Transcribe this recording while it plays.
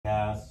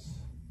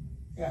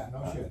Yeah,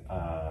 no shit.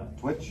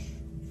 Twitch.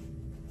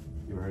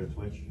 You ever heard of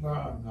Twitch?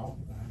 No.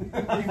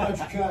 Pretty much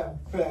cut.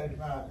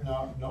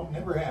 No,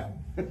 never have.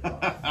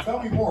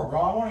 Tell me more, bro.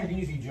 I want an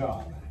easy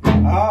job.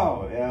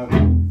 Oh, yeah.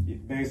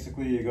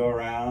 Basically, you go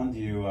around,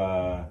 you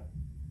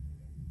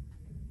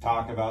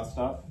talk about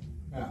stuff.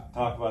 Yeah.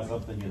 Talk about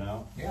something you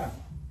know. Yeah,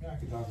 I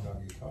can talk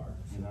about guitars.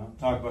 You know,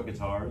 talk about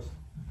guitars.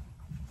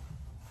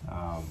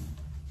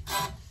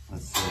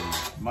 Let's see.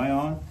 Am I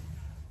on?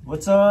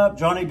 What's up?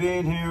 Johnny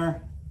Beane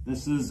here.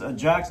 This is a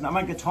Jackson. I'm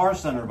at Guitar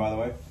Center, by the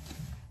way.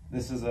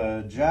 This is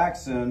a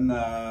Jackson,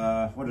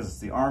 what is this?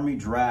 The Army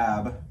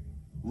Drab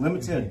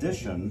limited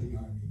edition.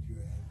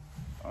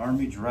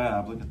 Army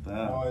Drab, look at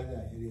that. Oh,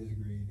 it is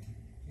green.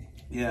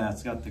 Yeah,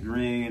 it's got the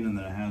green and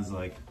then it has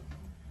like,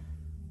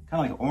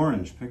 kind of like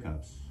orange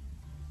pickups.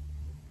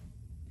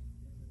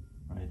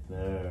 Right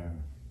there.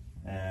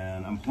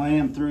 And I'm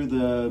playing through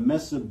the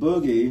Mesa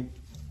Boogie,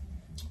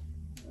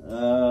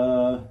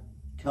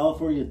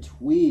 California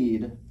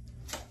Tweed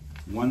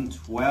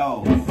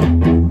 112.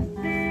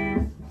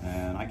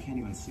 And I can't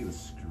even see the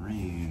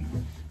screen.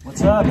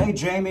 What's up? Hey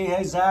Jamie,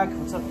 hey Zach,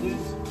 what's up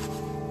dudes?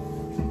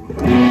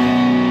 Can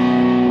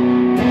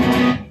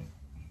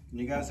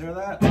you guys hear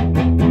that?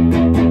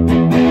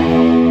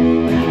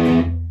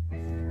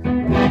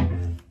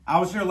 I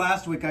was here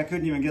last week, I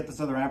couldn't even get this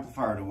other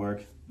amplifier to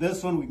work.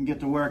 This one we can get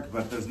to work,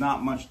 but there's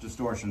not much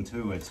distortion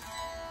to it.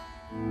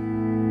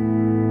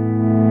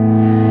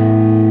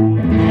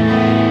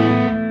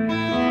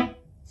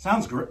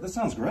 Sounds great. This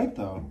sounds great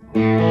though.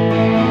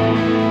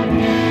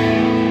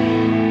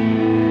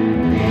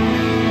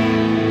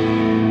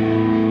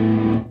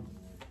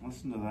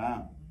 Listen to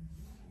that.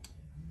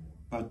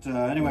 But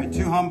anyway,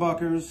 2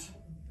 humbuckers,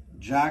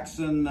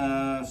 Jackson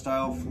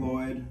style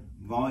Floyd,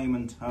 volume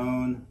and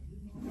tone.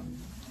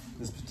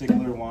 This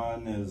particular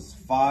one is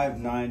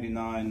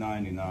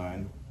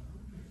 $599.99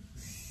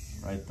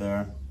 right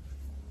there.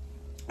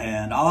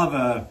 And I'll have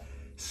a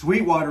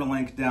Sweetwater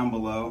link down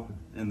below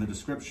in the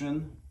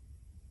description.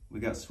 We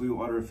got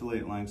Sweetwater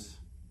affiliate links.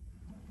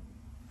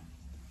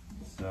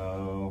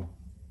 So,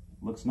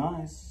 looks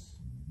nice.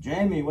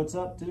 Jamie, what's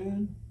up,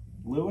 dude?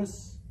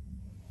 Lewis?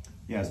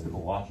 Yeah, there's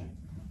people watching.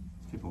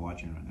 There's people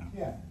watching right now.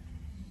 Yeah.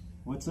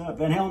 What's up?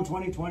 Van Halen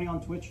 2020 on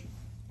Twitch.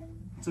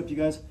 What's up, you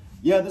guys?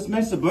 Yeah, this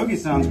Mesa Boogie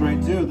sounds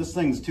great too. This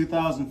thing's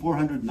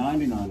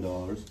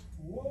 $2,499.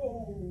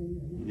 Whoa.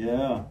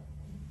 Yeah.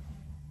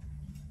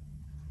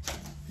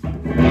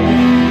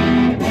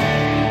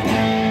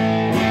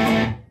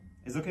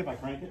 Is it okay if I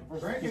crank it?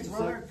 Crank it,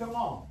 brother. Come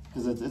on.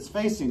 Because it's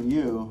facing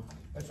you.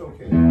 That's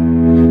okay.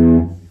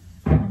 And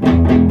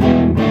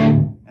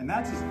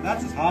that's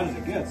as hot as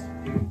it gets.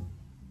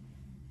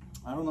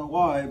 I don't know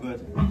why, but...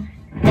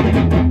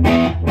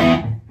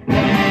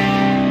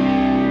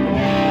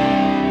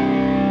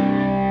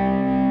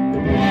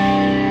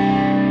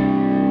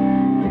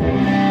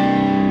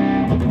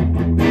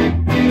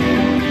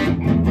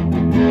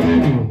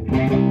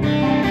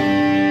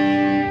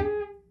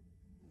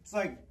 It's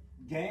like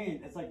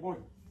gain. It's like more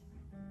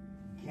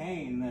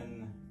gain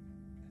than,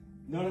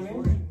 you know what I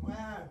mean?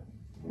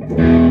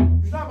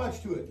 There's not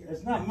much to it.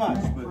 It's not much,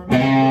 but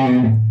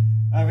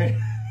I mean,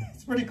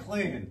 it's pretty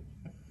clean.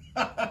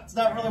 It's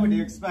not really what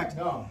you expect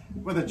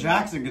with a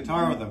Jackson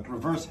guitar with a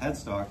reverse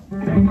headstock.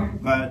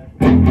 But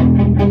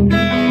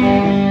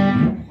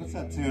what's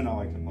that tune I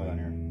like to play on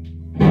here?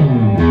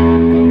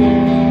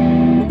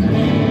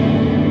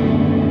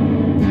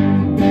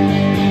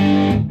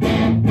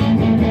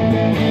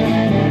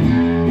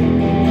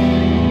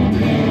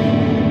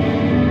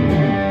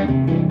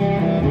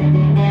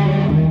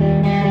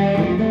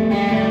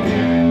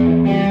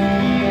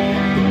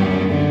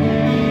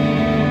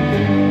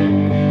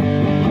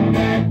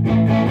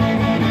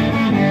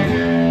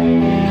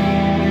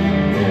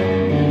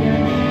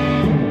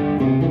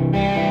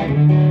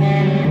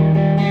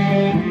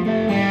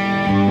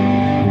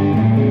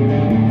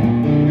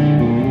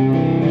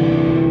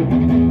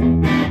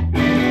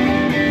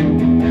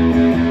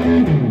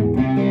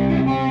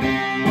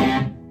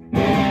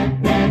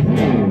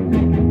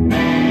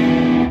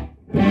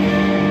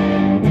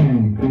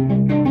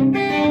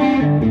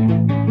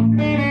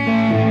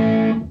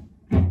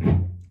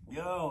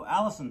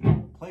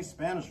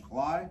 Spanish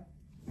fly?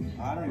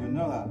 I don't even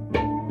know that.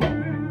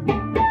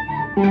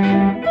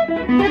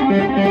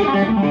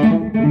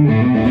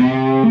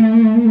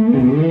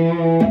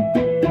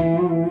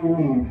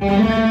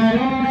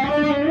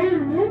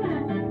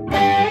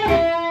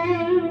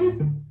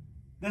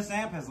 This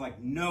amp has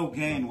like no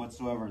gain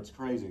whatsoever. It's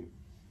crazy.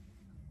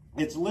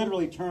 It's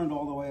literally turned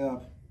all the way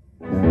up.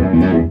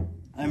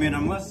 I mean,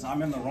 unless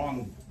I'm in the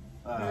wrong...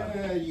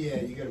 yeah,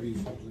 you gotta be...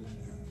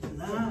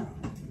 Nah,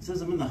 it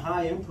says I'm in the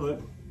high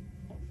input.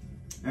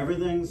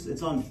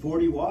 It's on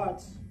 40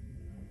 watts.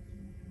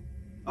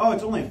 Oh,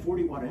 it's only a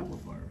 40 watt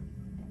amplifier.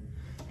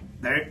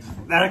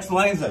 That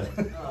explains it.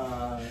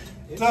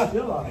 It's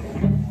still on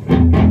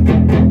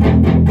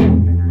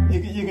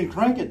it. You can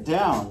crank it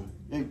down.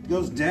 It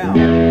goes down.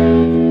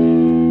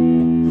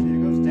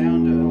 It goes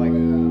down to like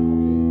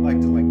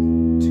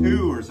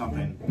 2 or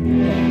something.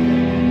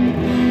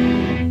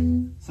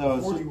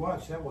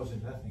 watts, that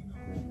wasn't nothing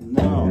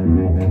though.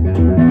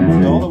 No.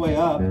 It's all the way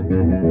up.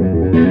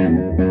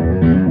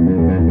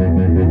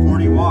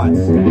 40 watts.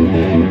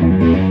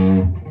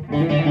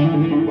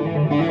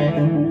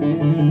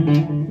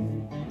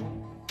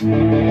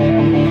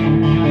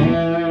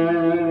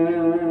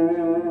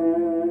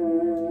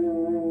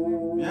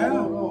 Yeah.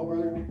 Oh,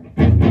 brother.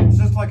 It's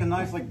just like a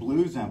nice like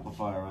blues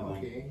amplifier, I think.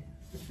 Okay.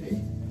 Let's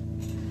see.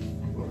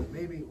 Well,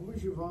 maybe,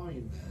 where's your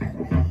volume?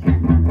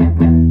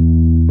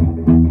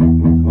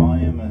 The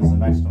volume is the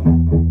next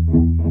one.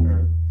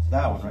 Or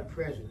that one, right?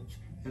 Presidents.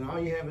 And all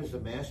you have is the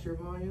master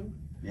volume?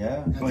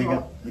 Yeah. That's So you all?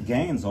 got the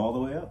gains all the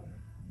way up.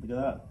 Look at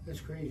that. That's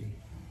crazy.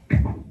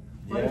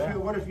 Yeah.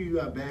 What if you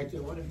backed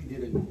it? What if you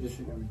did it this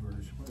in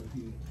reverse? What if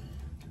you...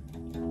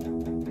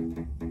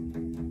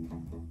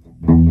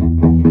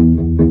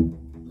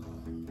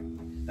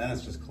 Then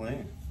it's just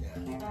clean. Yeah.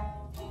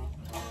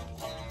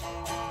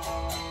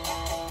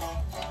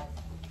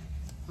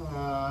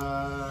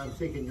 I'm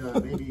thinking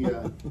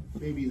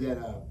maybe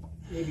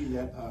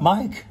that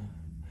Mike.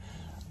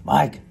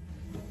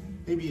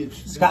 maybe it's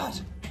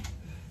Scott.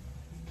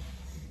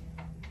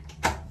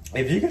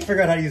 If you can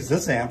figure out how to use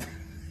this amp,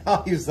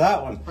 I'll use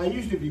that one. I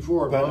used it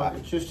before, but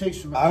it just takes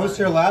some. I was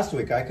here last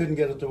week. I couldn't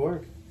get it to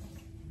work.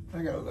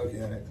 I gotta look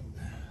at it.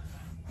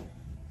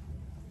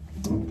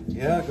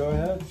 Yeah, go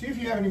ahead. See if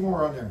you have any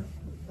more on there.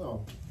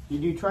 Oh,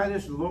 did you try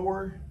this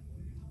lower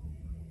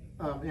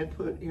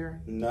input here?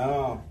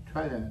 No,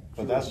 Try that.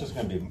 but that's just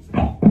gonna be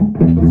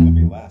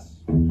less.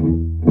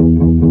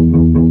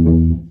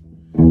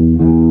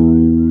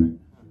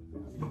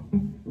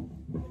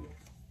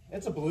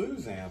 It's a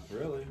blues amp,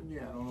 really.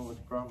 Yeah, I don't know what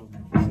the problem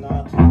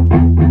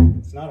is.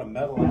 It's not a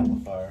metal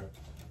amplifier,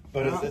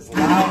 but it's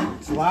loud.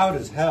 It's loud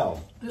as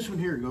hell. This one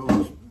here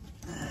goes.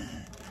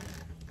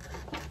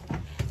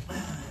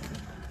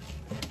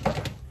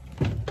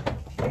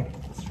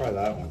 Let's try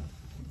that one.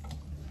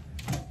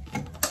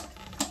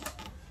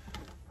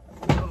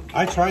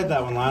 I tried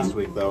that one last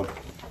week though,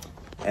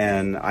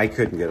 and I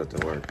couldn't get it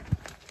to work.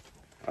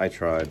 I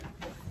tried.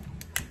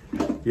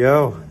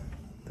 Yo,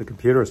 the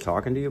computer is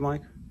talking to you,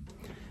 Mike?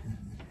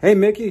 Hey,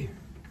 Mickey.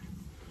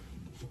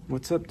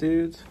 What's up,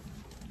 dudes?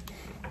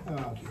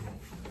 Okay.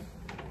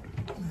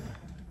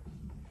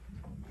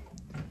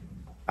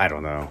 I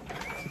don't know.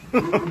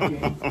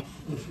 Okay.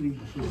 Let's leave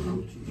this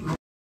here.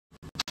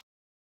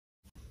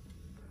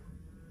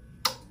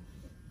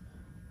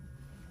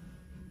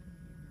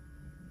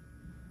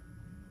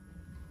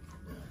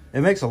 It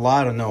makes a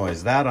lot of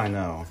noise, that I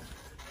know.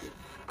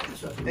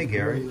 Hey,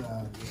 Gary. Really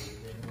loud.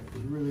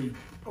 It's really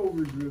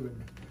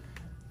overdriven.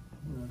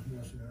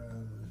 Messing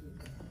around with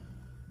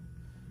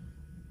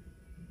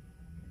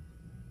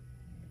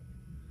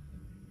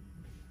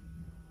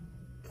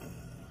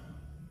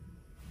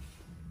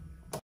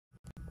it.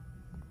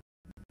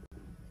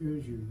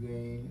 Here's your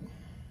gain.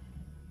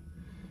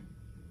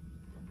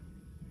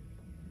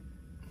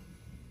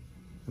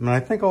 I mean, I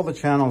think all the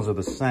channels are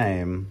the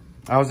same.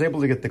 I was able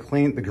to get the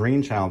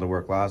green channel to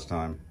work last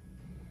time,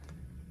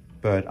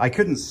 but I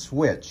couldn't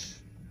switch.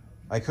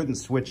 I couldn't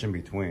switch in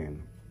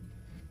between.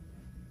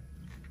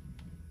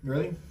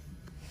 Really?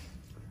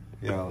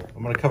 Yeah,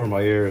 I'm gonna cover my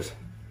ears.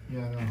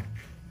 Yeah,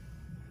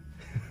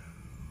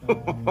 I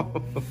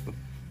know.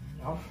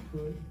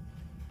 Output.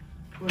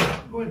 Go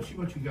ahead and see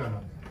what you got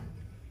on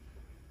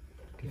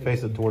there.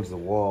 Face it towards the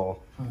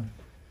wall. Huh.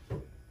 Yeah.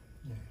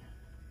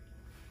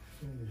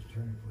 Just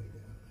turn it way down.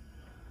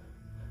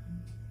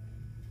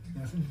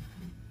 Nothing?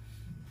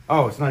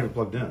 Oh, it's not even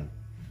plugged in.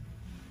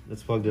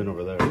 It's plugged in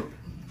over there.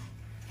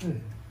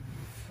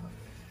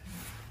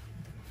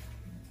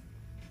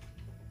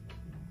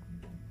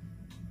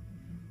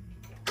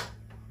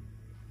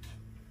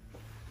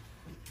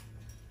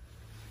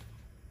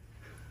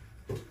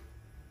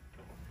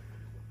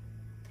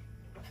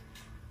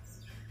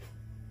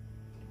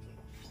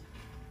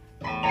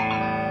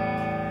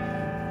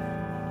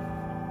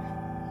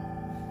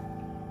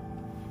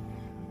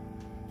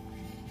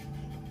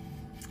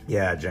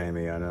 Yeah,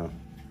 Jamie, I know.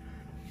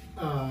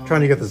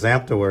 Trying to get this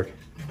amp to work.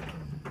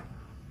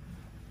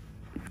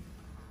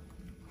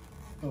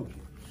 Okay.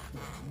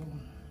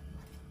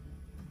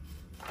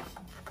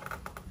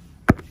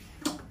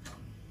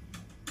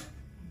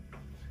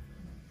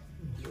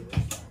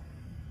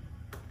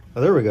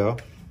 Oh, there we go.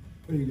 What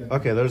do you got?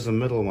 Okay, there's the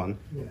middle one.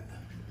 Yeah.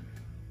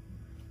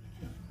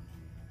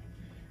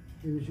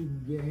 Here's your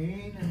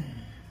gain.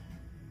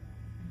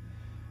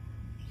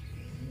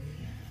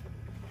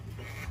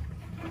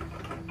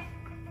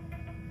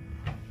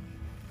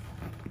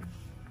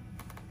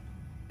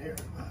 There.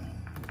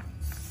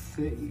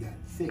 Thick, you got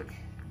thick.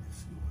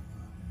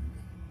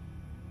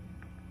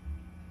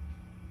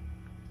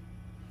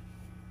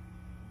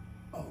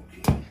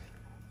 Okay.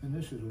 And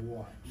this is a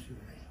watch.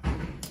 I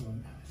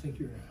think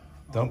you're.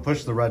 Don't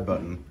push the red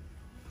button.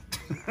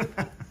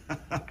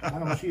 I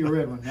don't see a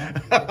red one now.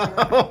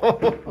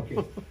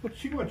 Okay.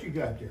 See what you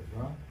got there,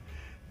 bro.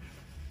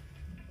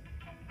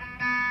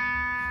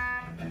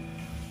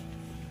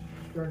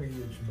 Starting to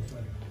get some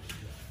fun.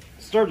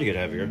 Starting to get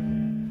heavier.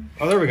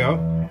 Oh, there we go.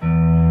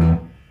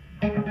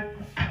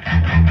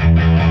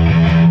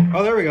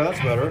 Oh, there we go. That's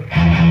better.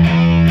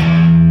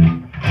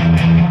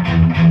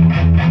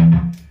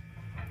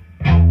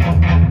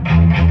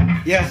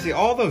 Yeah, see,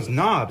 all those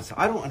knobs,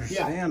 I don't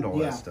understand all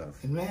that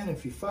stuff. And man,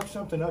 if you fuck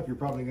something up, you're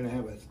probably going to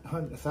have a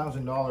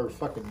 $1,000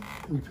 fucking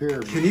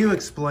repair. Can you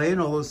explain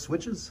all those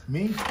switches?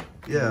 Me?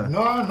 Yeah.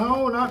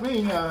 No, not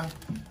me. Nope.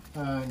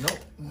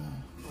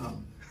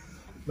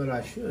 But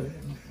I should.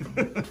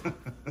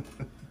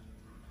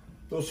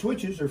 Those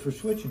switches are for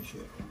switching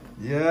shit.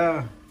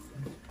 Yeah.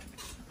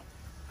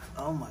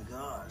 Oh my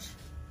gosh.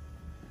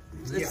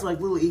 It's like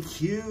little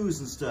EQs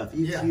and stuff.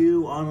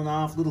 EQ, on and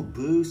off, little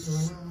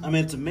boosts. I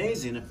mean, it's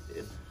amazing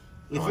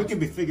if it can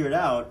be figured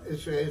out.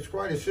 It's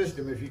quite a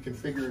system if you can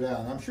figure it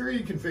out. I'm sure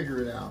you can figure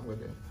it out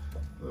with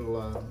a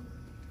little.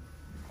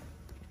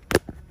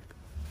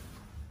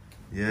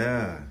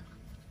 Yeah.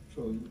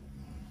 So.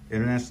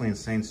 Internationally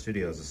Insane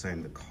Studios is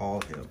saying to call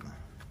him.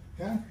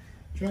 Yeah.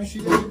 Can I see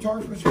that guitar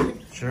for a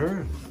second?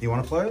 Sure. You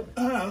want to play it?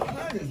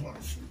 I just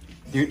want to see.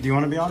 Do you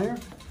want to be on here?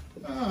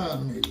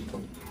 Maybe.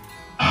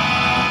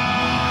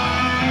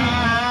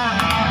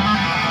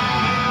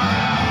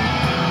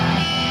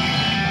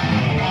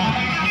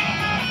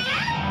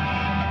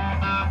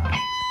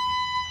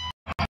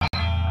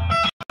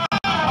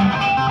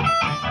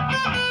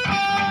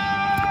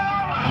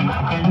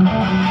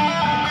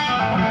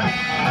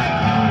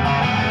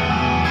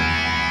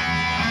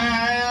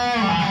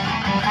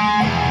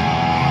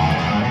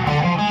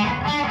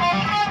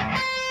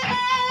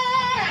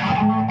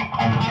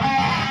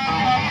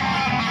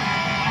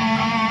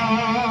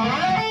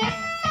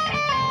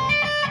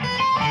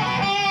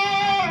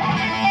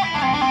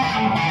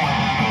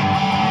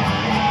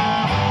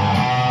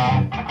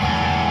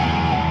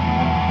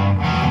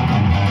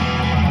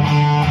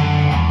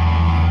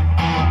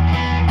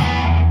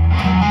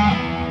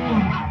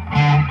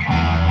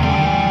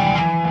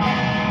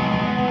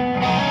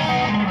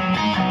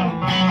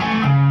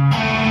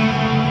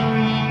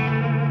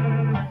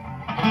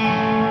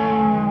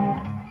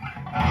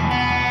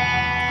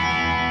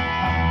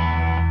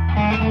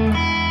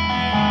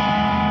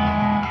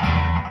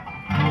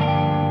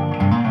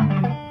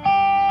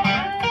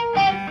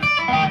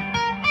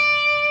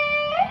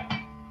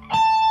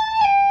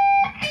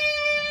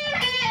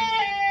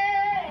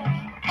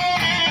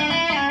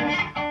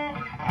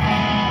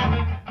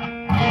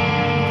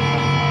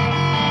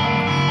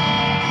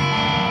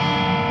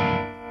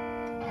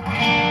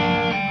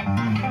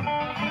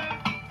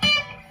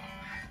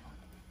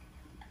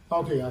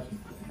 Okay, I can.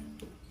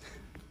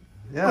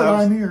 Yeah,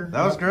 I'm here.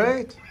 That was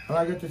great.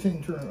 I got the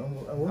thing turned.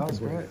 That was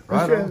great.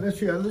 Let's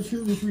hear this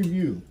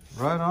review.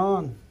 Right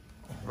on.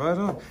 Right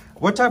on.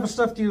 What type of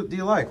stuff do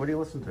you like? What do you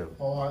listen to?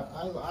 Oh,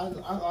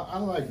 I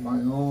like my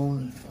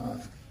own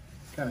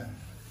kind of.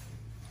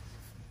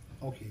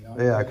 Okay.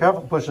 Yeah,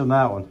 careful pushing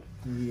that one.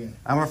 Yeah.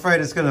 I'm afraid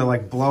it's gonna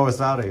like blow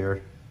us out of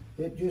here.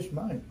 It just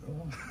might.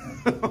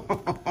 But,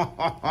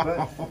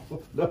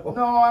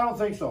 no, I don't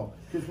think so.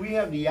 Because we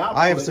have the output.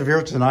 I have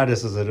severe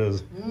tinnitus as it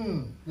is.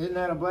 Isn't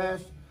that a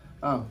blast?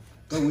 But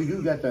we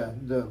do got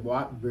the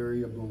watt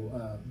variable.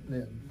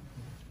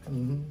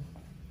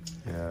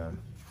 Yeah.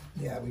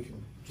 Yeah, we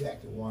can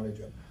jack the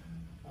wattage up.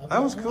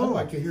 That was cool. I'd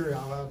like to hear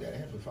how loud that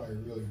amplifier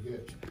really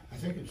gets. I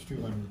think it's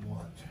 200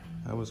 watts.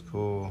 That was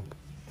cool.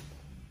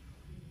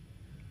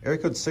 Area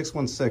code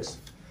 616.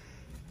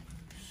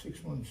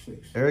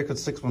 616. Area code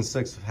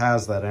 616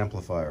 has that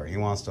amplifier. He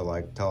wants to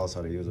like tell us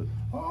how to use it.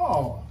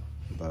 Oh.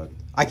 But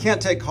I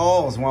can't take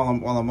calls while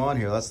I'm on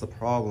here. That's the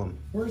problem.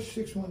 Where's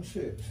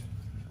 616?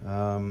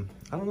 I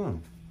don't know.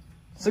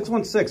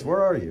 616.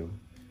 Where are you?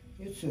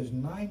 It says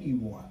 90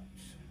 watts.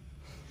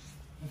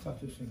 I thought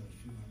this thing was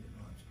 200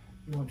 watts.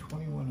 You want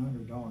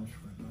 $2,100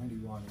 for a 90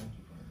 watt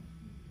amplifier?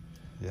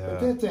 Yeah.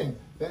 But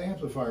that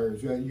amplifier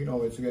is, you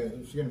know, it's going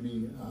to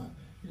be.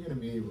 You're going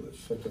to be able to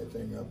set that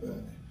thing up,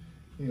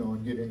 you know,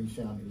 and get any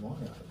sound you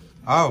want out of it.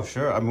 Oh,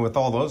 sure. I mean, with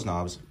all those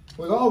knobs.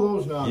 With all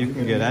those knobs, you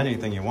can get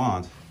anything you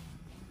want.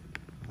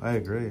 I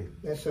agree.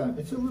 That's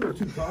it's a little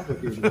too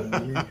complicated. I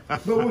mean,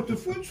 but with the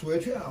foot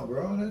switch, yeah,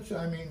 bro. That's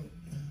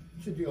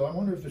it's a deal. I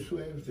wonder if the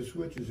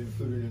switch is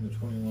included in the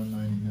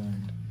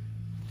 $21.99.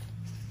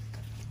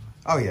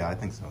 Oh yeah, I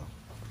think so.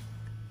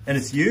 And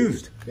it's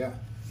used. Yeah.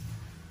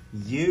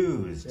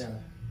 Used. Yeah.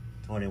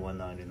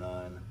 $21.99.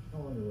 I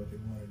wonder what they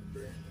wanted to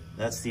brand.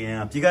 That's the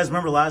amp. Do you guys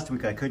remember last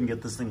week I couldn't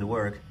get this thing to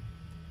work?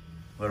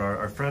 But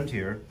our friend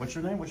here, what's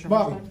your name? What's your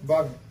Bobby. name?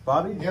 Bobby.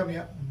 Bobby?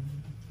 Yeah.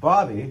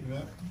 Bobby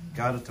Yeah.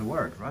 got it to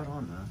work. Right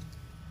on, man.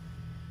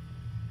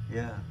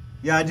 Yeah.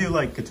 Yeah, I do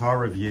like guitar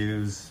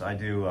reviews. I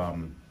do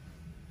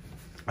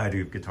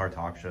guitar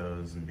talk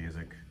shows and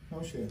music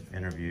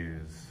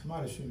interviews. I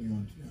might have seen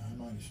you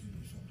someplace.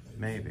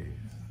 Maybe.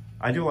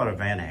 I do a lot of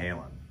Van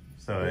Halen.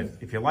 So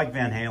if you like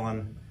Van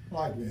Halen,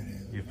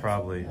 you've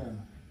probably,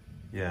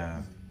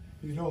 yeah.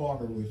 He's no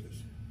longer with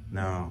us.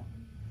 No,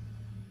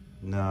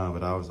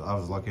 but I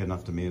was lucky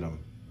enough to meet him.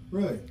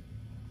 Really?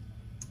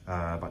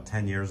 About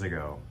 10 years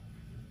ago.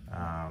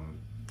 A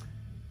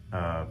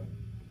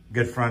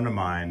good friend of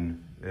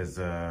mine was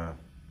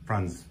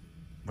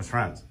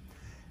friends.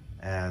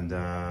 And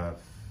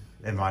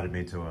invited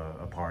me to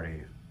a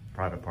party,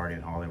 private party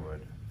in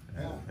Hollywood,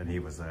 and he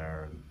was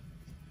there. And,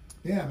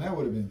 yeah, that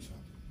would have been something.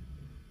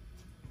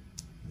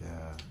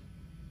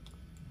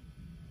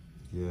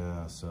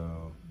 Yeah,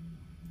 so...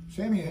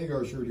 Sammy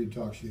Hagar sure did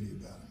talk shitty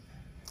about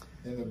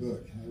him in the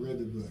book. I read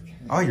the book.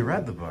 Oh, you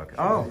read the book?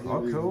 Oh,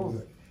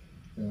 cool.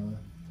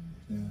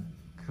 Yeah.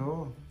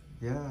 Cool,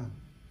 yeah.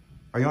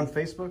 Are you on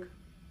Facebook?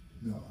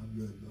 No, I'm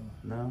good, though.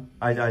 No?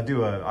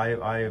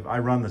 I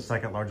run the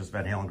second largest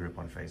Van Halen group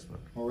on Facebook.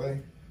 Oh,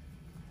 really?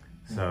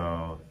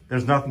 So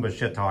there's nothing but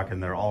shit talking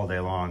there all day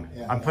long.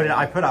 Yeah. I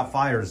put out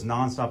fires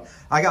nonstop.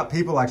 I got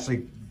people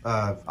actually,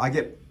 I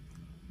get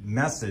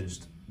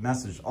messaged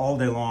all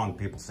day long,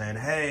 people saying,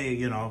 hey,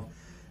 you know,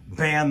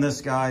 ban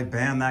this guy,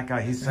 ban that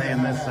guy, he's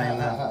saying this, saying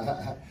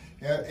that.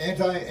 Yeah,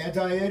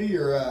 anti-Eddie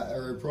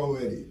or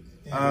pro-Eddie?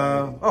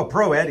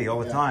 Pro Eddie all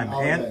the time,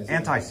 and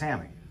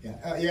anti-Sammy. Yeah.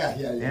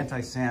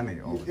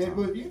 Anti-Sammy all the time.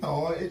 But you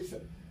know, it's,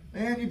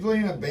 man, you play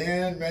in a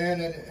band,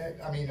 man,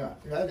 and I mean,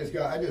 I just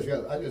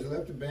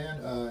left the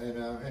band,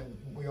 and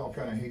we all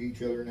kind of hate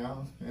each other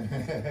now.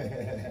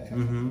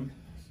 Mm-hmm.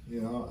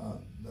 You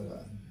know,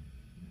 but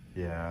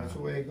yeah, that's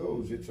the way it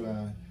goes. It's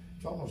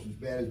almost as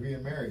bad as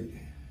being married.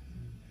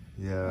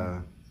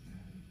 Yeah,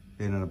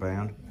 being in a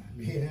band.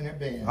 Being in a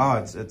band. Oh,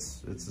 it's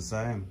the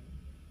same.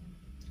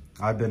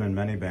 I've been in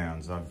many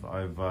bands. I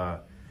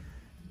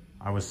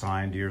was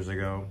signed years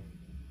ago.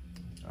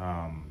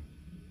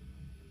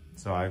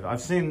 So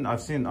I've seen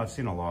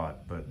a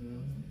lot, but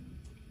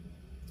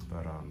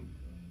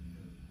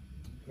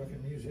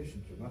fucking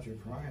musicians, a bunch of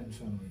crying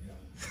son we got.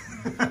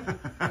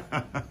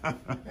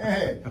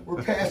 Hey,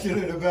 we're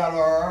passionate about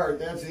our art.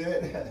 That's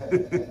it.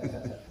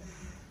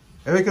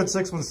 Area code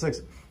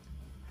 616.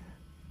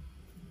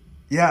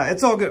 Yeah,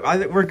 it's all good.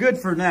 We're good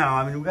for now.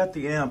 I mean, we got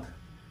the amp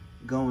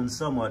going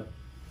somewhat.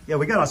 Yeah,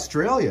 we got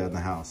Australia in the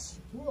house.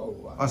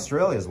 Whoa.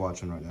 Australia's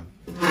watching right now.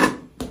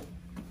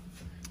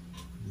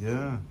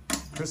 Yeah,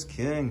 Chris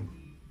King.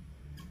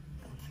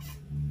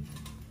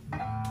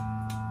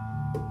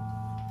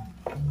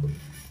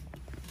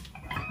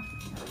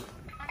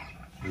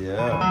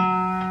 Yeah.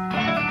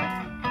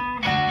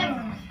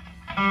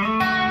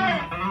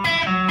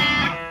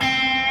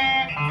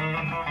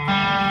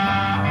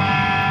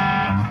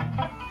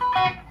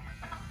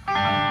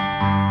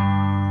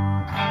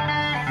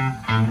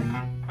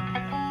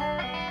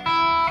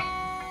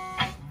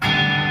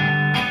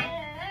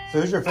 So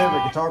who's your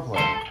favorite guitar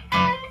player?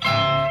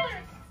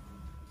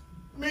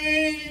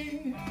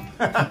 Me.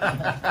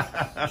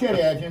 Chet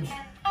Atkins.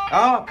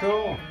 Oh,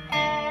 cool.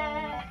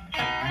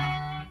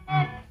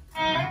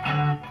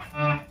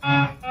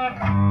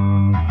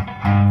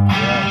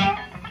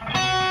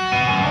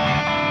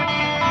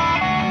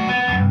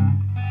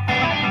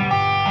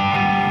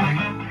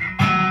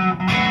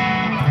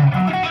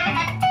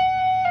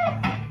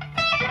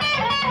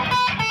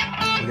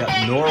 We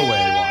got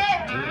Norway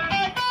watching too.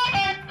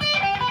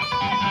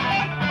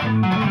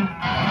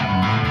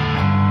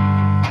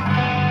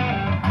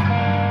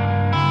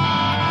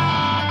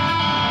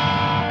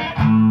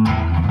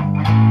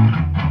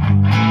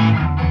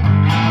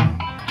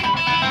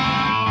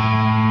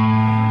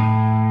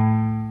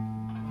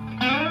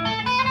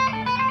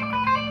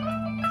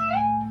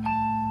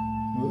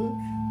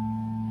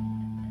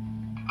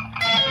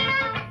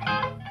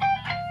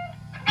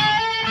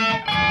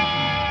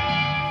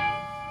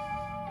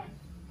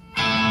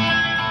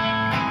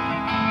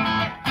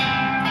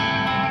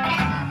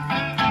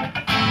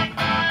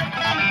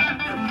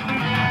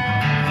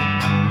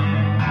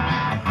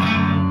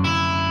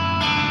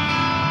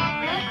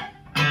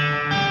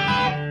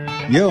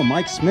 Yo,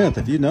 Mike Smith,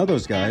 if you know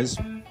those guys,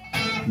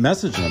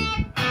 message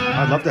them.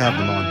 I'd love to have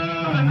them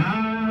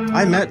on.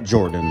 I met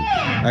Jordan,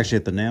 actually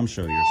at the NAMM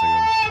show years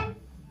ago.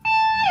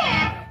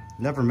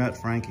 Never met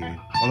Frankie,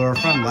 although our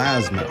friend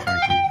Laz met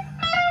Frankie.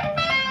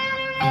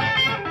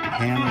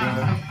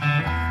 Canada.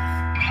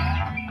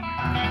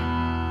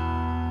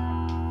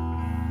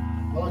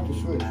 I like the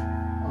switch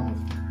on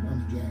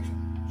the Jackson.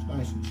 It's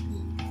nice and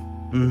smooth.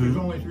 Mm-hmm. There's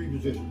only 3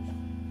 positions.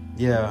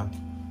 Yeah.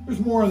 There's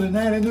more than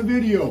that in the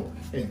video.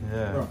 Hey,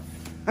 Yeah.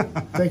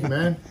 thank you,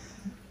 man.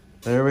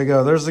 There we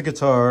go. There's the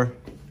guitar.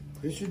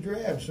 It's your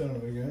Drab, son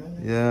of a gun.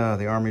 Yeah,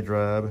 the Army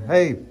Drab.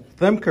 Hey,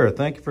 Themker,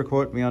 thank you for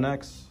quoting me on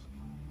X.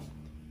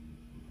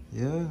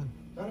 Yeah.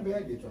 Not a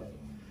bad guitar.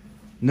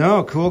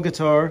 No, cool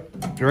guitar.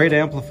 Great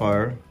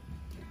amplifier.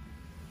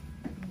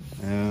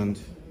 And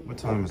what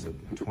time is it?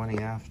 20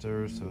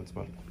 after, so it's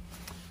about...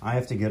 I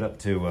have to get up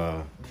to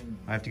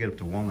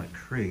Walnut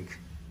Creek.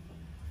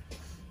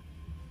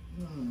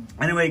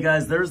 Anyway,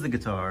 guys, there's the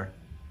guitar.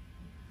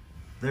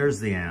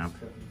 There's the amp.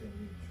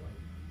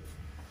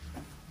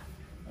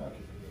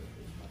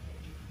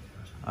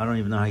 I don't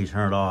even know how you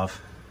turn it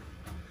off.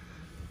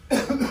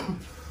 Right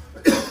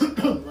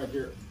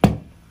here.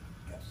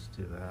 Let's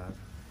do that.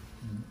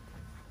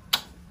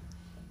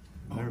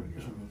 There we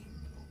go.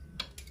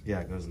 Yeah,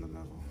 it goes in the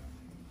middle.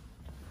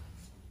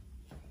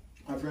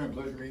 My friend,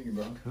 pleasure meeting you,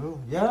 bro.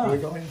 Cool. Yeah. What do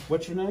you call me?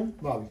 What's your name?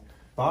 Bobby.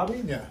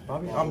 Bobby? Yeah.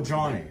 Bobby? I'm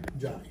Johnny.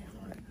 Johnny.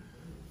 All right.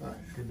 All right.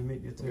 Good to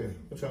meet you too.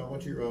 Okay.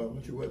 What's your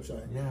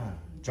website? Yeah.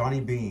 Johnny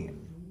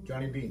Beane.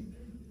 Johnny Beane.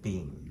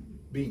 Beane.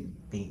 Beane.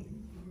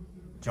 Beane.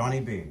 Johnny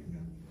Beane.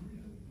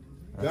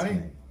 That's Johnny?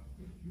 me.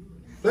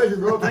 Pleasure,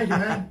 bro. Thank you,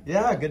 man.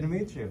 Yeah, good to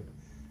meet you.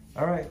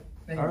 All right.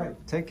 All right.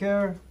 Take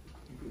care.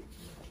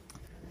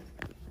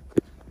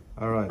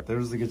 All right.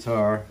 There's the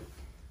guitar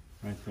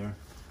right there.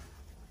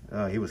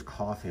 He was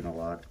coughing a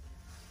lot.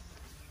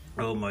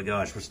 Oh my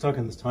gosh. We're stuck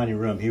in this tiny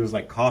room. He was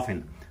like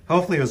coughing.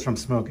 Hopefully it was from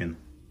smoking.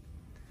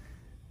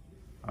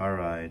 All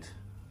right.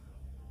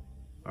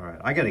 All right.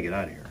 I got to get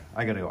out of here.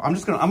 I got to go. I'm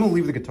going to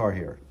leave the guitar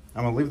here.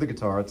 I'm going to leave the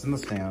guitar. It's in the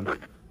stand.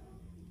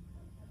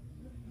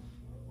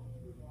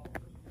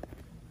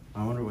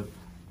 I wonder what...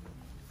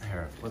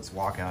 Here, let's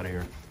walk out of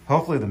here.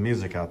 Hopefully the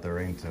music out there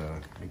ain't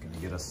gonna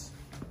get us...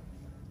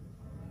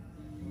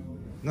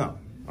 No.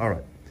 All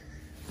right.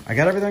 I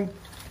got everything.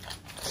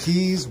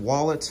 Keys,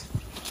 wallet,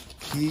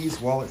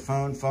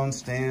 phone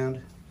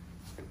stand.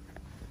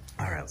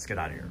 All right, let's get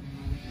out of here.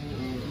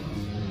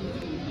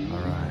 All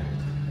right.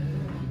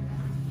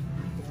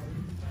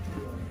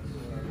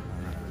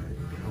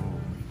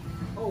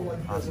 Oh, what?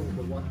 Awesome.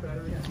 The watch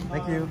battery?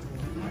 Thank you.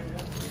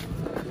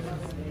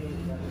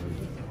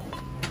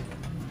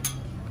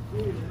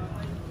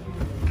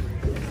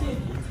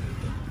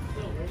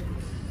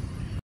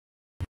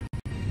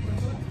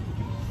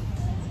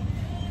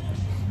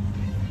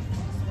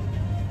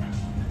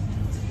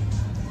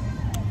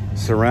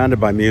 Surrounded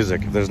by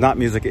music. If there's not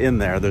music in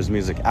there, there's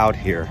music out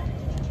here.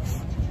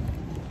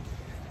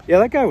 Yeah,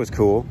 that guy was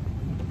cool.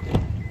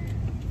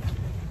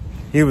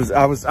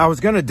 I was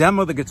gonna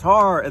demo the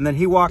guitar, and then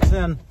he walks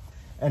in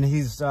and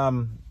he's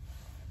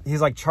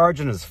like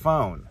charging his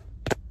phone.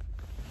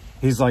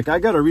 He's like, I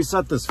gotta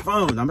reset this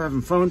phone. I'm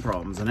having phone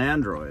problems, an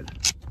Android.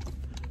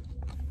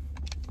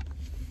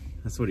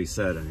 That's what he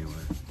said anyway.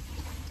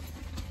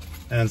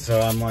 And so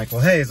I'm like,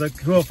 well, hey, is that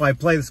cool if I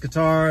play this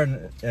guitar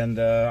and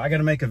I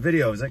gotta make a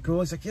video? Is that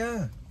cool? He's like,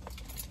 yeah.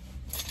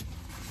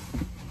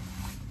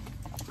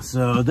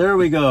 So there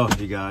we go,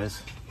 you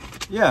guys.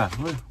 Yeah,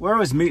 we're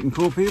always meeting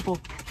cool people.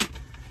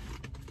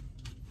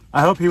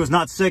 I hope he was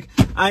not sick.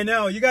 I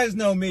know, you guys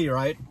know me,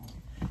 right?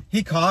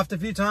 He coughed a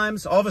few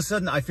times. All of a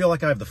sudden, I feel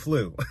like I have the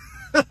flu.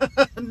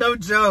 No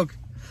joke.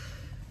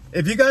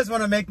 If you guys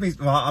want to make me,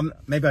 well,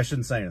 maybe I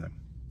shouldn't say anything.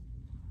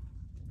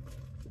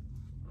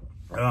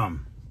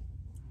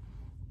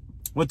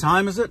 What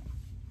time is it?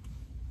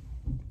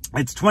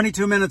 It's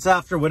 22 minutes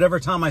after whatever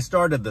time I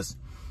started this.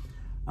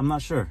 I'm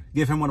not sure.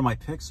 Give him one of my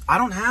picks. I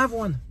don't have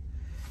one.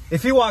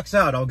 If he walks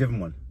out, I'll give him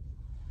one.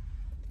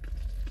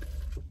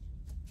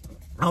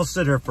 I'll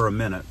sit here for a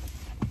minute.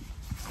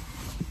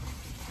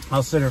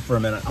 I'm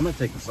gonna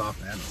take this off,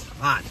 man. It's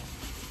hot.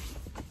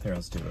 Here,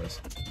 let's do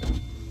this.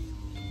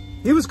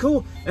 He was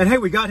cool. And hey,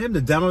 we got him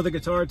to demo the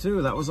guitar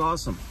too. That was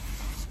awesome.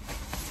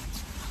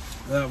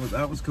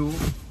 That was cool.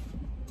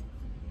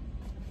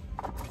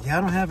 Yeah,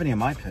 I don't have any of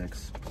my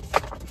picks.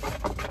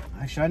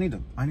 Actually,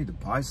 I need to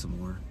buy some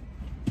more.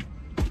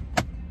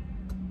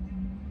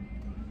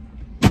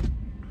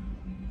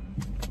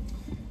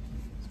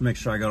 Let's make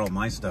sure I got all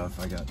my stuff.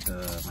 I got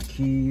my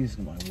keys,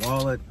 my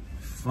wallet,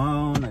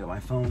 phone. I got my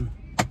phone.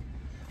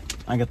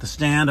 I got the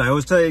stand. I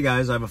always tell you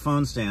guys, I have a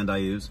phone stand I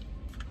use.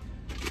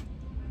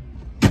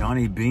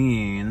 Johnny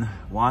Beane.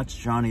 Watch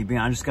Johnny Beane.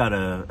 I just got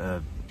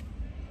a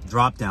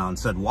drop down.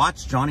 Said,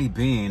 watch Johnny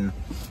Beane.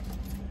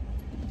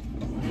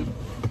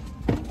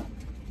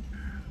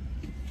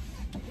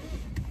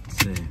 Let's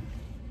see.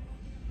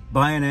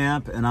 Buy an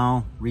amp and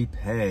I'll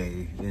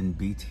repay in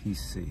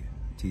BTC.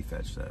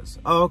 T-Fetch says.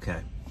 Oh,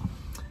 okay.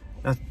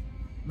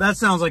 That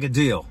sounds like a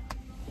deal.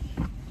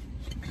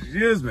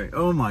 Excuse me.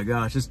 Oh my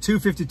gosh. It's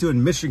 2:52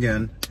 in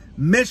Michigan.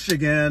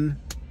 Michigan.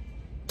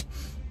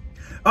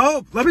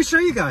 Oh, let me show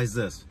you guys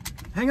this.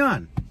 Hang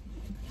on.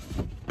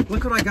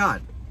 Look what I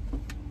got.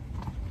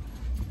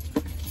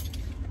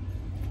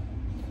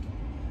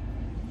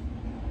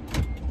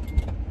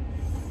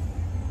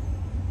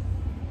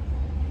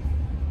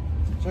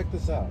 Check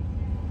this out.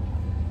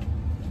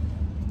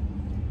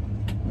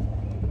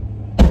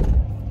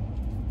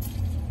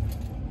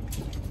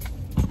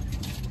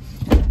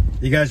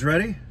 You guys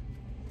ready?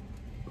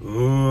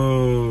 Ooh.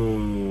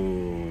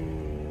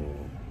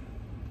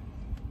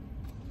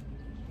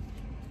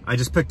 I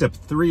just picked up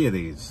 3 of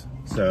these.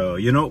 So,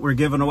 you know what we're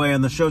giving away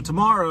on the show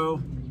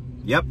tomorrow?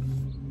 Yep.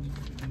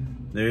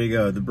 There you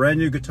go. The brand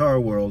new Guitar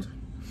World.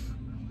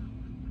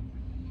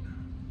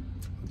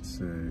 Let's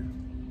see.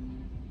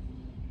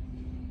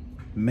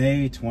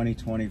 May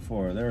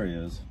 2024. There he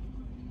is.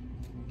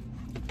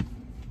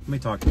 Let me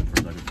talk to him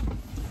for a second.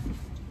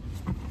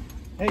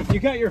 Hey, you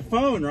got your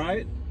phone,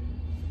 right?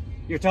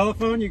 Your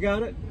telephone, you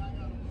got it?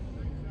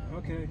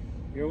 Okay.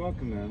 You're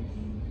welcome, man.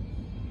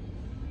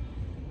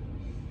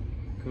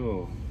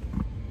 Cool.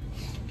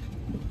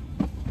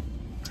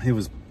 He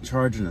was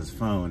charging his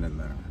phone in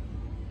there.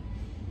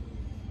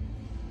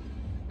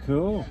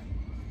 Cool.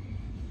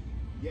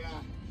 Yeah, I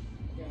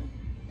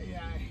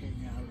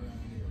hang out around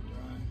here,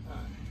 bro.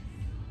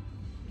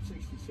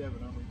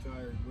 67, I'm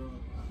retired, bro,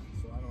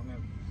 so I don't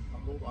have a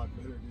whole lot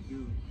better to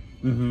do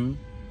Mm-hmm.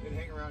 than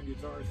hang around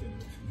Guitar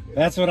Center.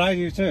 That's what I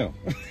do too.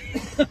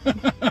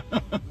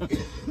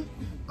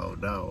 Oh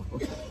no.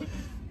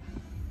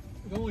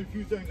 There's only a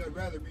few things I'd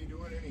rather be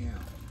doing anyhow.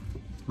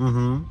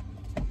 Mm-hmm.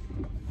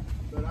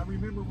 But I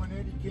remember when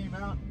Eddie came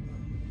out,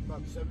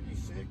 about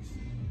 76.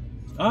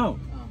 Oh.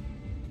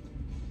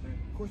 And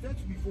of course,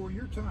 that's before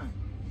your time.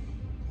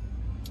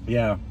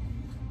 Yeah.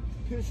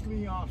 Pissed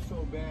me off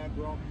so bad,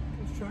 bro.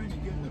 I was trying to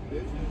get in the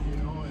business, you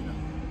know, and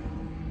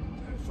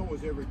so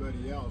was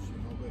everybody else, you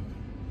know. But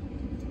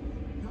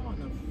how in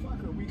the fuck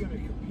are we going to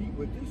compete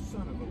with this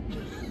son of a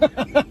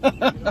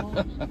bitch? You know?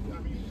 I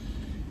mean,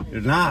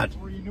 You're not.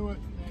 Before you knew it,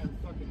 man,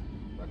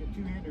 fucking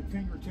two-handed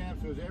finger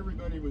taps was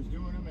everybody was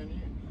doing them, and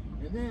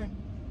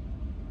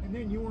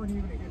then you weren't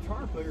even a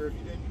guitar player if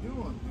you didn't do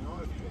them,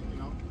 you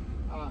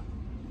know.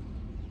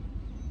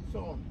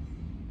 So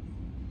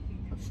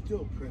I'm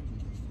still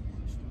prejudiced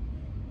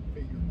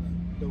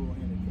against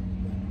double-handed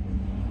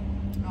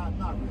finger taps.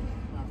 Not really.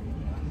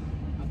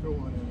 I throw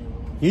one in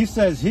there. He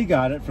says he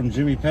got it from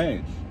Jimmy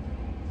Page,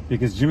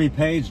 because Jimmy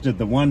Page did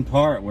the one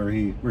part where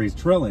he's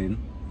trilling,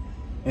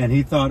 and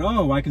he thought,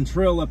 oh, I can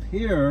trill up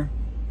here,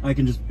 I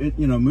can just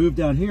move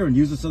down here and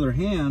use this other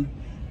hand.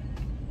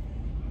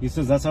 He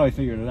says that's how he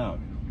figured it out.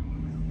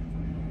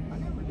 I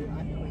never knew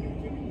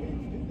Jimmy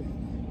Page did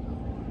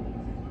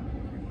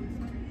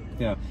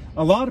that. Yeah,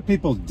 a lot of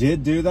people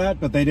did do that,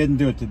 but they didn't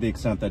do it to the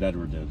extent that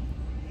Edward did.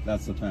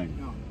 That's the thing.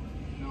 No,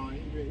 he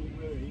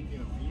really, he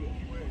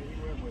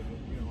went with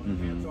it, and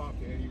hands off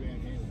to Eddie Van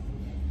Halen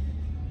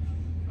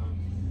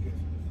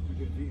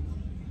because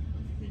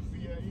he'd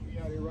be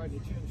out here riding a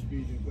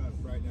 10-speed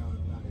right now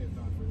if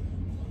not for that.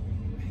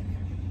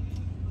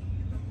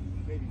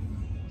 Maybe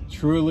not.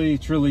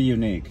 Truly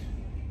unique.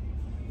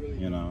 Really,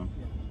 you know.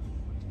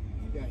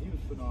 Yeah, he was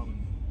phenomenal.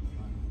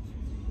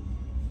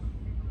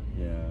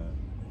 Yeah.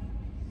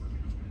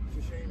 It's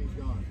a shame he's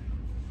gone.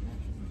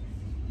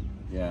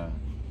 Actually. Yeah.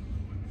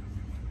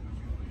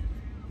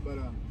 But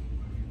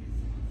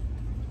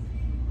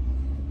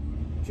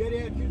Chet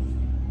Atkins,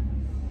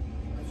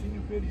 I seen a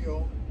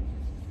video,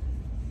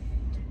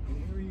 and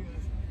here he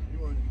is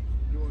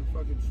doing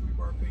fucking sweep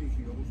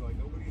arpeggios like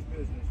nobody's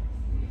business.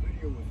 And the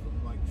video was from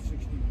like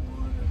 61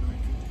 or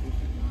 1959 or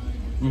something like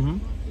that.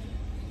 And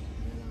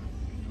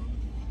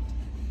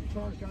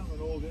guitar's kind of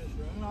an old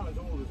instrument, not as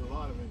old as a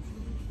lot of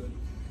instruments, but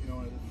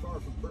it's far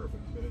from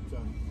perfect. But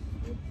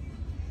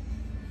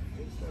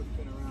this stuff's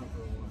been around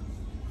for a while.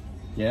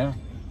 Yeah.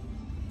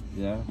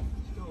 Yeah.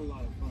 Still a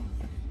lot of fun.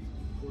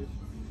 Of course,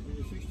 when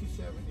you're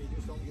 67, you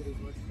just don't get as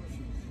much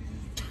pushing.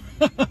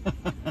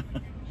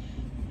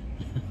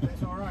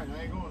 That's all right.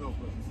 I ain't going no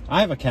place. I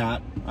have a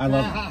cat. I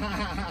love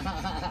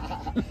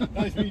it.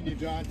 Nice meeting you,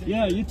 John. Take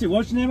yeah, care. you too.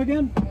 What's your name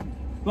again?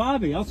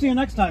 Bobby. I'll see you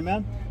next time,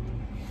 man.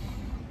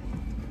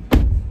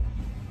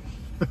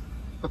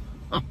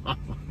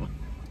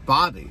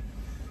 Bobby.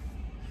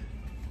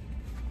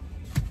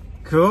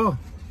 Cool.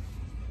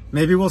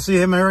 Maybe we'll see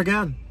him here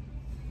again.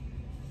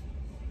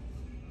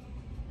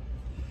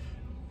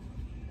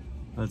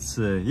 Let's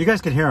see. You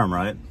guys can hear him,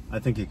 right? I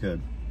think you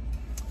could.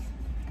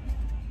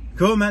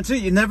 Cool, man. See,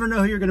 you never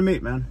know who you're going to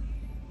meet, man.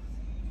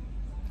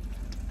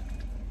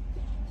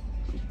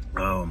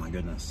 Oh, my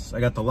goodness. I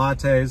got the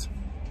lattes.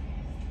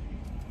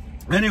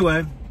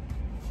 Anyway,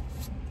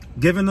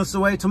 giving this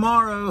away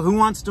tomorrow. Who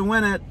wants to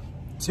win it?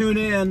 Tune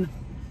in.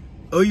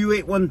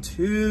 OU81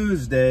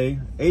 Tuesday,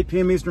 8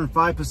 p.m. Eastern,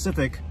 5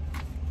 Pacific.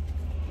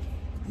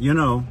 You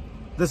know,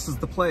 this is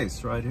the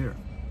place right here.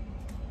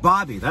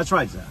 Bobby. That's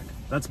right, Zach.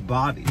 That's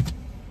Bobby.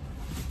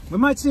 We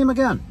might see him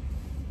again.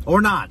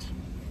 Or not.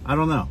 I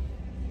don't know.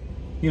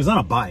 He was on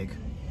a bike.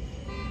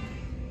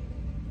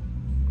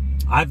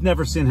 I've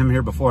never seen him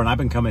here before, and I've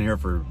been coming here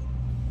for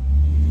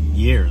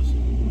years.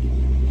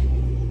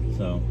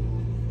 So,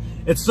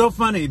 it's so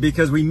funny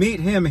because we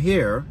meet him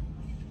here,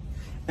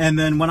 and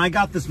then when I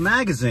got this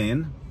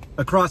magazine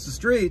across the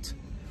street,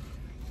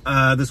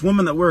 this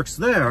woman that works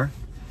there,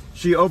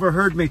 she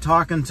overheard me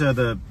talking to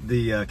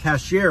the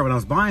cashier when I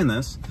was buying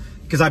this,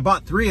 because I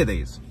bought 3 of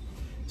these.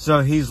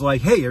 So he's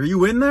like, hey, are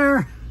you in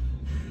there?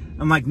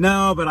 I'm like,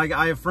 no, but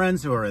I have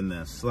friends who are in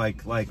this.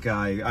 Like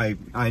I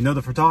know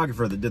the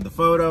photographer that did the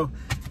photo,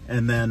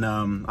 and then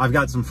I've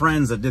got some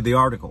friends that did the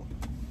article.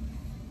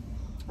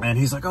 And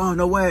he's like, oh,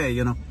 no way,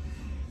 you know.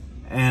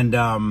 And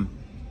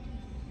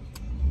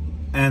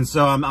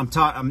so I'm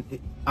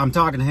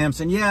talking to him,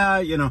 saying, yeah,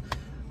 you know,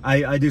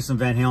 I do some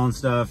Van Halen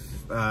stuff,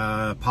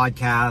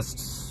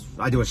 podcasts.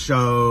 I do a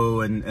show,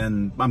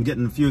 and I'm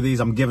getting a few of these.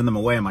 I'm giving them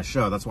away on my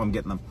show. That's why I'm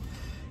getting them.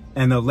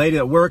 And the lady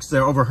that works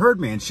there overheard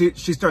me, and she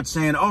starts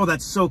saying, oh,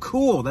 that's so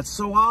cool. That's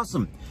so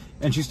awesome.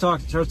 And she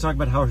starts talking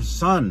about how her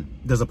son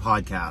does a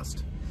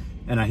podcast,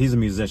 and he's a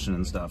musician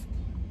and stuff.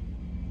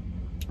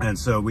 And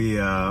so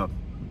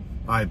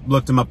I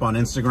looked him up on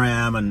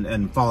Instagram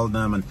and followed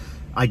them, and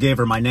I gave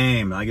her my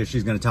name. I guess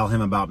she's going to tell him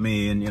about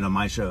me and, you know,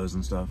 my shows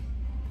and stuff.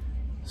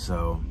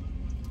 So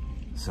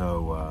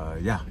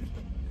yeah.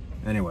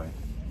 Anyway.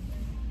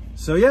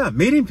 So yeah,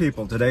 meeting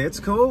people today.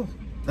 It's cool.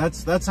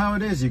 That's how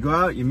it is. You go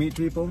out, you meet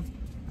people.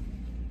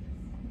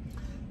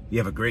 You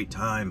have a great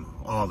time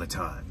all the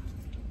time.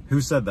 Who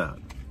said that?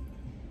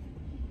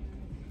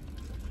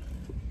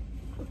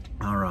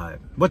 All right.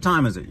 What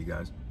time is it, you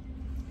guys?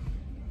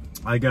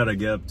 I gotta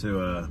get up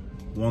to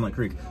Walnut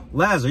Creek.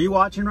 Laz, are you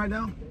watching right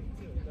now?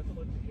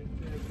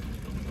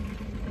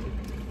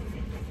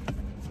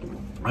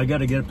 I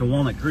gotta get up to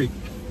Walnut Creek.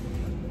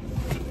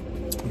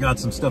 Got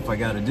some stuff I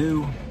gotta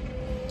do.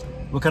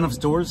 What kind of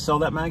stores sell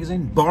that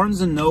magazine?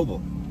 Barnes &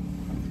 Noble.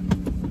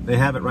 They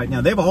have it right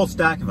now. They have a whole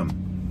stack of them.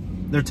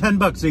 They're 10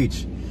 bucks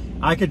each.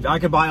 I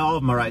could buy all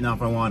of them right now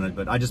if I wanted,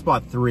 but I just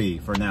bought 3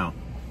 for now.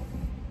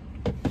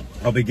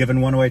 I'll be giving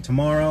one away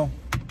tomorrow,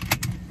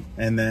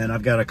 and then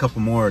I've got a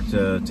couple more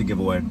to give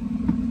away.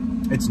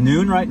 It's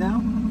noon right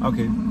now?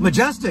 Okay.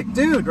 Majestic,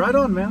 dude, right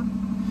on,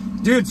 man.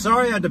 Dude,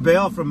 sorry I had to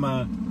bail from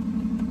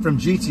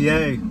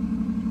GTA.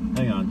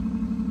 Hang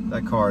on.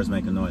 That car is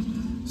making noise.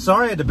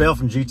 Sorry I had to bail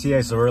from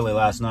GTA so early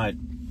last night.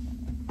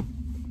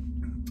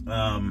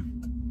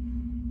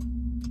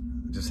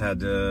 Just had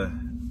to,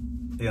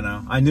 you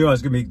know, I knew I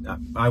was gonna be,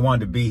 I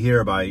wanted to be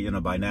here by, you know,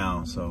 by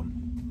now, so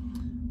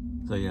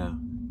yeah.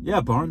 Yeah,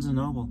 Barnes &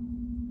 Noble.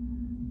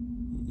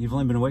 You've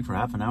only been awake for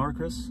half an hour,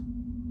 Chris?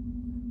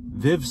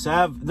 Viv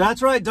Sav,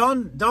 that's right,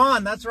 Dawn,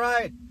 that's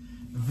right.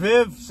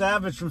 Viv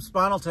Savage from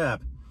Spinal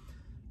Tap.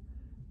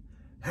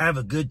 Have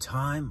a good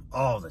time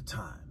all the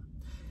time.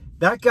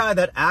 That guy,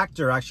 that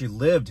actor, actually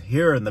lived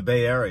here in the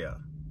Bay Area.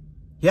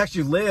 He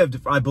actually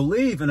lived, I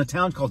believe, in a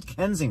town called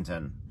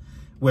Kensington,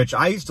 which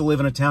I used to live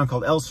in a town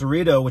called El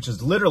Cerrito, which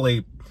is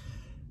literally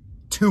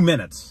 2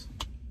 minutes.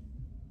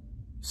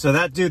 So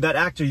that dude, that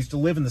actor, used to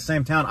live in the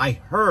same town. I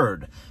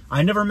heard.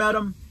 I never met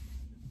him.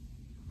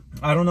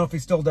 I don't know if he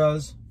still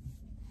does.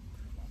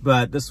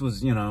 But this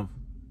was, you know,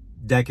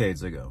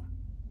 decades ago.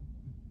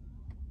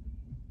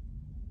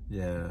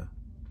 Yeah.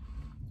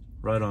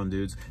 Right on,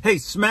 dudes. Hey,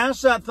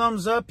 smash that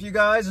thumbs up, you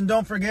guys. And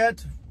don't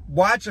forget,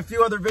 watch a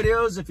few other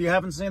videos if you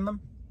haven't seen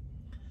them.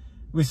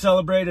 We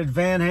celebrated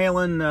Van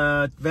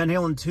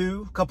Halen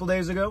 2 a couple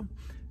days ago.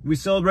 We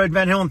celebrated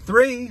Van Halen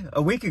 3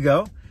 a week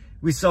ago.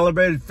 We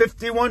celebrated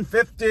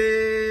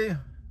 5150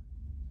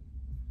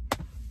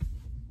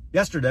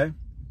 yesterday.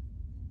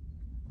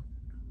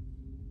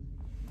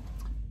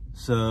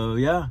 So,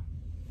 yeah.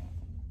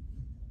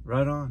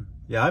 Right on.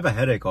 Yeah, I have a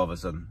headache all of a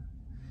sudden.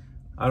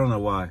 I don't know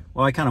why.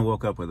 Well, I kind of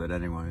woke up with it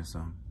anyway,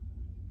 so.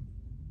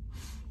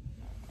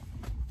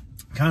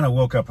 Kind of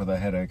woke up with a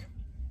headache.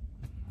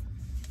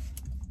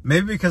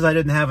 Maybe because I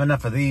didn't have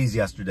enough of these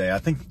yesterday. I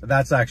think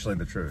that's actually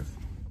the truth.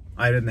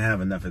 I didn't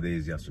have enough of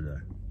these yesterday.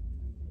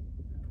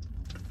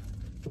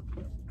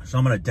 So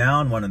I'm going to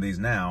down one of these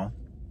now.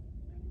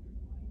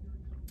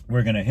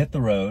 We're going to hit the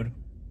road.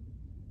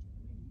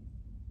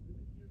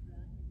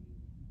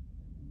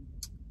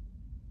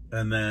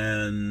 And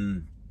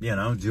then, you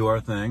know, do our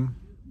thing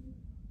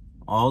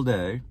all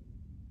day.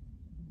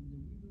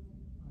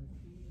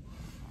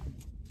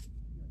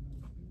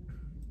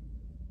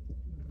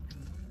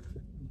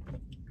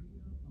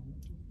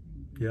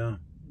 Yeah.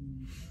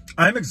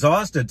 I'm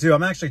exhausted too.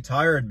 I'm actually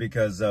tired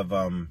because of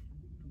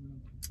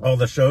all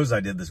the shows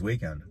I did this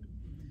weekend.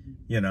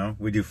 You know,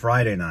 we do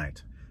Friday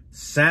night.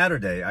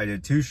 Saturday, I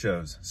did 2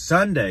 shows.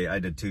 Sunday, I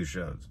did 2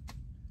 shows.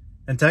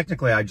 And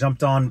technically, I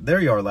jumped on, there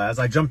you are, Laz.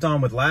 I jumped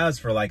on with Laz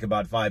for like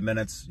about 5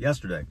 minutes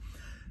yesterday.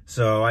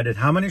 So I did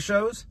how many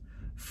shows?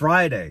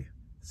 Friday,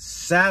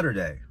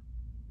 Saturday,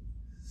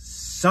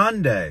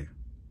 Sunday.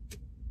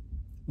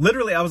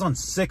 Literally, I was on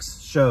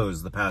 6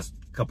 shows the past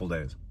couple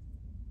days.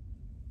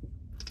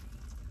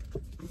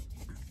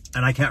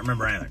 And I can't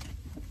remember anything.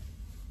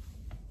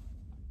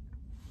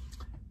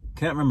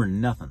 Can't remember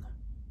nothing.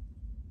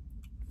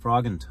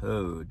 Frog and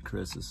Toad,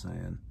 Chris is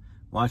saying.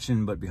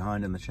 Watching but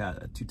behind in the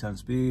chat at 2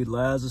 times speed,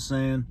 Laz is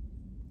saying.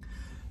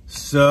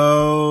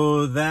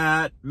 So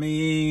that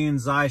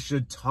means I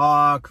should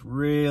talk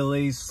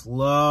really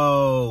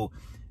slow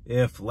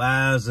if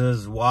Laz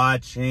is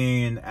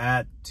watching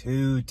at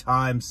 2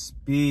 times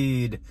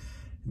speed.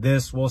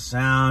 This will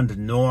sound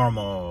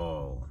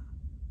normal.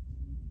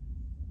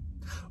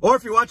 Or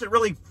if you watch it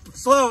really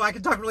slow, I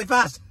can talk really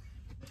fast.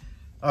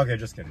 Okay,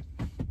 just kidding.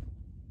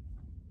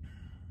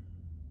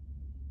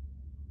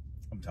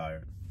 I'm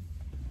tired.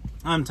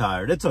 I'm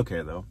tired. It's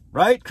okay, though.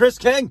 Right? Chris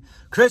King?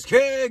 Chris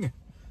King!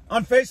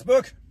 On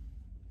Facebook.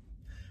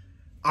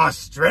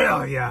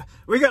 Australia.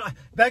 We got...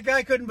 That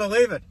guy couldn't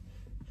believe it.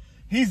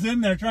 He's in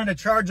there trying to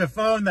charge a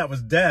phone that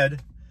was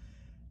dead.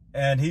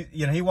 And he,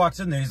 you know, he walks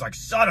in there. He's like,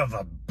 son of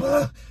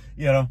a...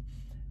 You know.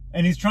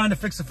 And he's trying to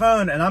fix the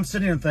phone. And I'm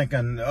sitting here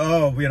thinking,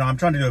 oh, you know, I'm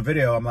trying to do a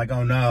video. I'm like,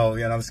 oh, no.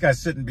 You know, this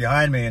guy's sitting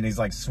behind me and he's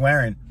like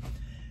swearing.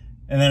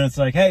 And then it's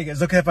like, hey,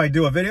 is it okay if I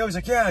do a video? He's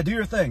like, yeah, do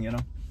your thing, you know.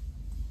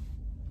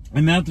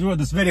 And that's where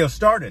this video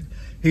started.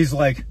 He's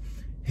like,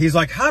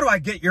 how do I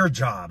get your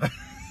job?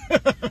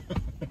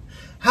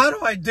 How do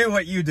I do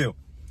what you do?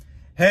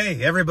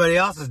 Hey, everybody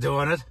else is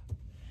doing it.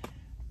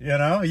 You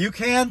know, you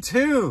can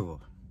too.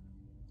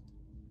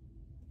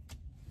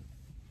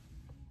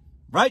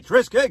 Right,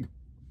 Chris King?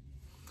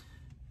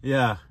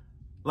 Yeah.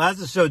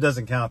 Laz's show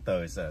doesn't count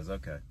though, he says.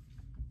 Okay.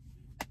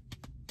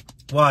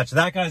 Watch,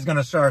 that guy's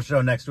gonna start our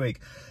show next week.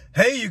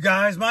 Hey, you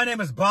guys, my name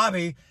is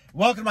Bobby.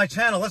 Welcome to my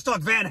channel. Let's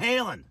talk Van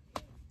Halen.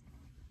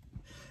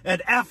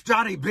 And F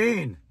Johnny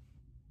Beane.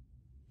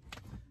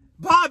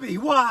 Bobby,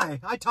 why?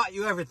 I taught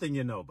you everything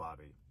you know,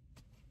 Bobby.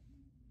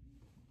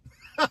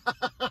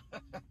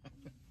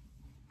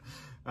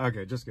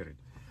 Okay, just kidding.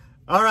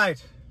 All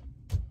right.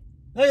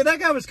 Hey, that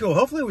guy was cool.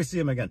 Hopefully we see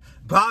him again.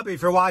 Bobby,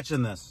 if you're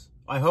watching this,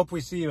 I hope we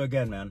see you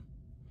again, man.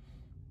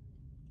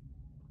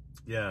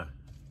 Yeah.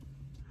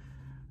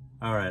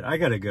 All right, I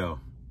gotta go.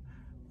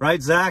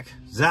 Right, Zach?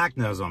 Zach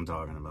knows what I'm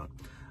talking about.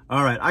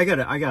 All right, I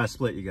gotta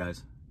split you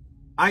guys.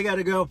 I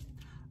gotta go.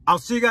 I'll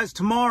see you guys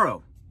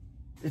tomorrow.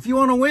 If you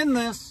want to win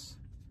this,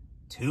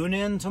 tune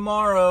in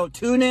tomorrow.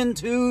 Tune in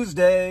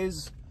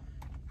Tuesdays.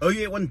 Oh,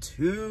 yeah, one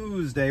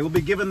Tuesday. We'll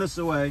be giving this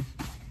away.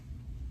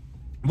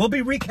 We'll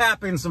be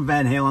recapping some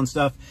Van Halen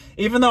stuff.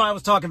 Even though I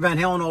was talking Van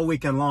Halen all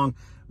weekend long,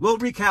 we'll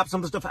recap some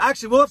of the stuff.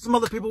 Actually, we'll have some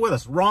other people with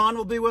us. Ron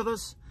will be with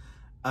us.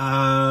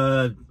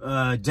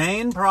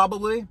 Dane,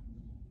 probably.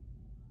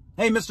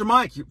 Hey, Mr.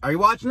 Mike, are you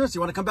watching this? You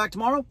want to come back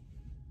tomorrow?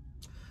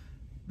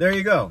 There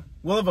you go.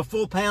 We'll have a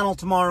full panel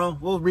tomorrow.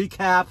 We'll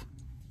recap.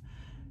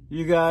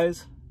 You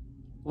guys.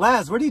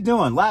 Laz, what are you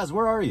doing? Laz,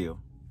 where are you?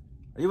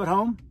 Are you at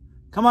home?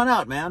 Come on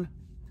out, man.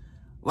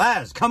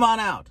 Laz, come on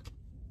out.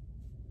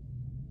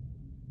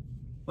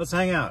 Let's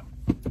hang out.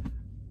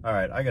 All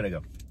right, I gotta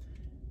go.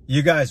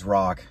 You guys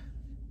rock.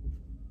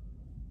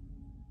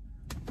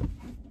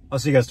 I'll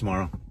see you guys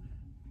tomorrow.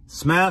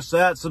 Smash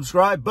that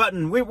subscribe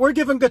button. We're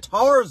giving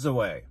guitars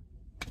away.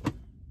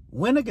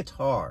 Win a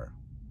guitar.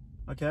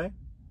 Okay?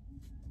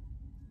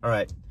 All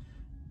right.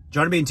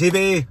 Johnny Beane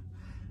TV.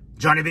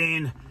 Johnny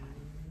Beane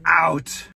out.